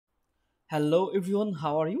Hello everyone,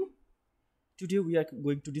 how are you? Today we are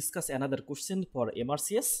going to discuss another question for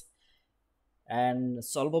MRCS, and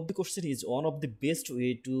solve of the question is one of the best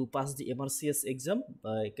way to pass the MRCS exam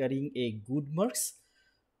by carrying a good marks.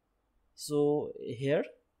 So here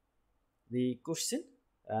the question,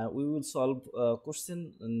 we will solve a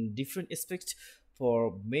question in different aspects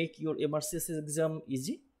for make your MRCS exam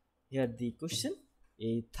easy. Here the question: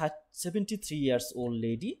 a 73 years old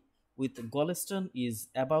lady with gallstone is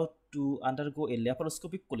about to undergo a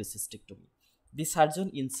laparoscopic cholecystectomy. The surgeon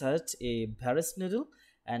inserts a varus needle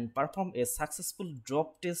and perform a successful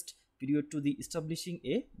drop test period to the establishing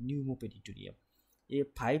a pneumoperitoneum. A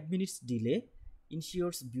 5 minutes delay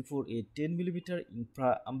ensures before a 10 mm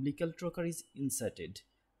infraumbilical trocar is inserted.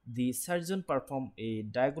 The surgeon performs a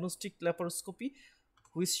diagnostic laparoscopy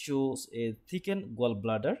which shows a thickened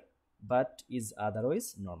gallbladder but is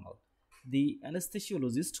otherwise normal. The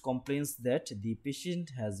anesthesiologist complains that the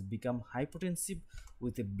patient has become hypotensive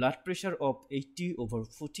with a blood pressure of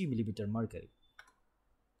 80/40 mm mercury.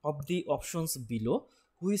 Of the options below,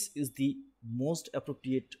 which is the most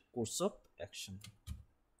appropriate course of action?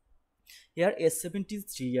 Here, a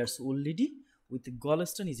 73 years old lady with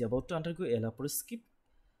gallstone is about to undergo a laparoscopic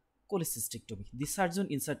cholecystectomy. The surgeon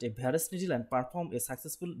insert a varus needle and perform a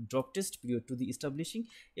successful drop test period to the establishing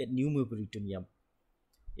a pneumoperitoneum.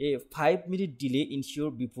 A 5-minute delay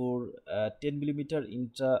ensured before 10 mm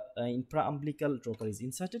infraumbilical trocar is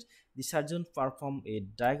inserted. The surgeon perform a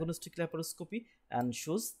diagnostic laparoscopy and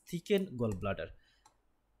shows thickened gallbladder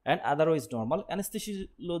and otherwise normal.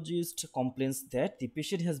 Anesthesiologist complains that the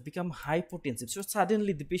patient has become hypotensive. So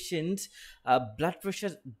suddenly the patient blood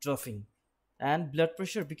pressure dropping and blood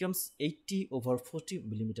pressure becomes 80/40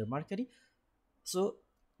 mm mercury. So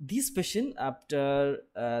this patient after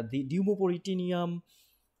the pneumoperitoneum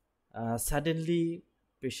suddenly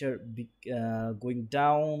pressure going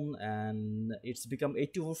down and it's become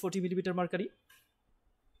 80/40 mm mercury.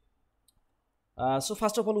 So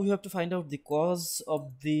first of all, we have to find out the cause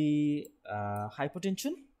of the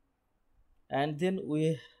hypertension, and then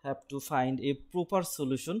we have to find a proper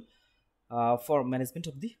solution for management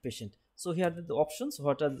of the patient. So here are the options.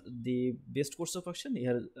 What are the best course of action?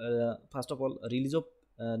 Here, first of all, release of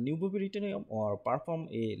pneumoperitoneum or perform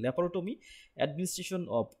a laparotomy, administration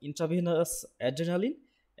of intravenous adrenaline,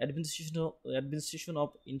 administration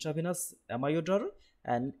of intravenous amiodarone,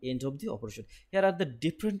 and end of the operation. Here are the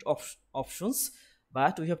different options,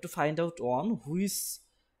 but we have to find out one which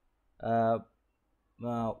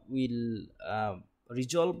will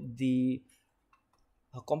resolve the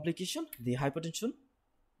complication, the hypertension,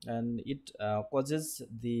 and it causes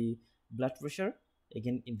the blood pressure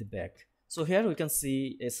again in the back. So here we can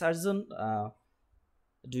see a surgeon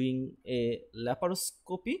doing a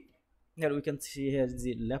laparoscopy. Here we can see here is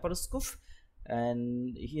the laparoscope,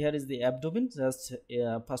 and here is the abdomen. Just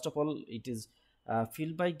first of all, it is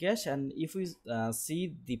filled by gas, and if we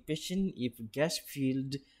see the patient, if gas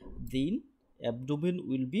filled, then abdomen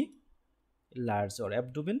will be large or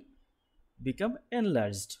abdomen become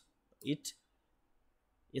enlarged. It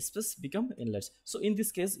space become enlarged. So in this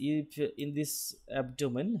case, if in this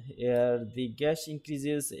abdomen the gas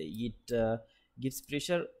increases, it gives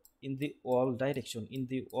pressure in the all direction, in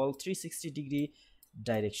the all 360-degree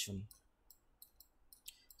direction.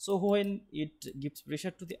 So when it gives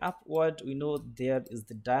pressure to the upward, we know there is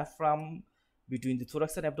the diaphragm between the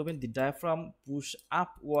thorax and abdomen. The diaphragm push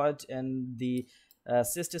upward and the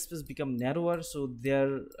chest space become narrower, so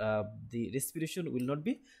there the respiration will not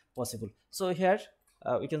be possible. So here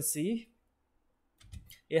we can see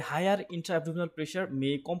a higher intra-abdominal pressure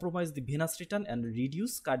may compromise the venous return and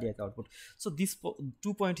reduce cardiac output. So this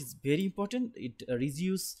 2 point is very important. It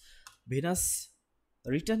reduce venous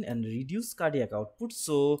return and reduce cardiac output.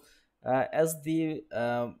 So as the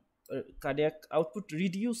cardiac output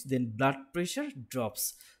reduce, then blood pressure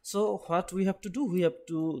drops. So what we have to do, we have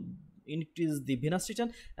to increase the venous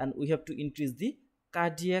return and we have to increase the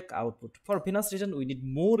cardiac output. For venous return, we need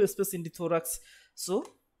more space in the thorax, so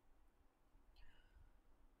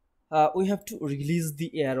we have to release the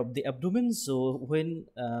air of the abdomen. So when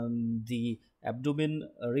the abdomen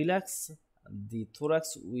relax, the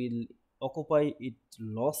thorax will occupy its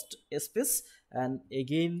lost space, and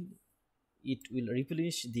again it will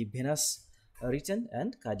replenish the venous return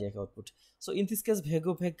and cardiac output. So in this case,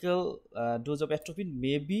 vagovagal dose of atropine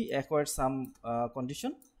may be acquired some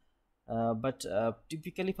condition, but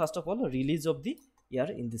typically first of all release of the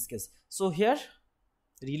air in this case. So here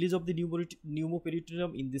release of the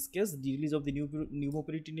pneumoperitoneum, in this case the release of the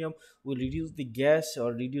pneumoperitoneum will reduce the gas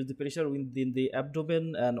or reduce the pressure within the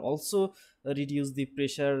abdomen and also reduce the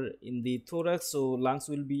pressure in the thorax, so lungs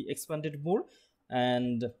will be expanded more,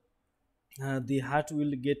 and the heart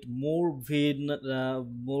will get more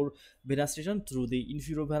more venous return through the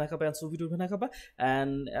inferior vena cava and superior vena cava,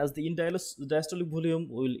 and as the diastolic volume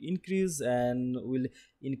will increase and will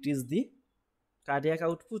increase the cardiac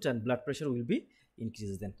output and blood pressure will be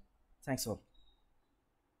increased then. Thanks all.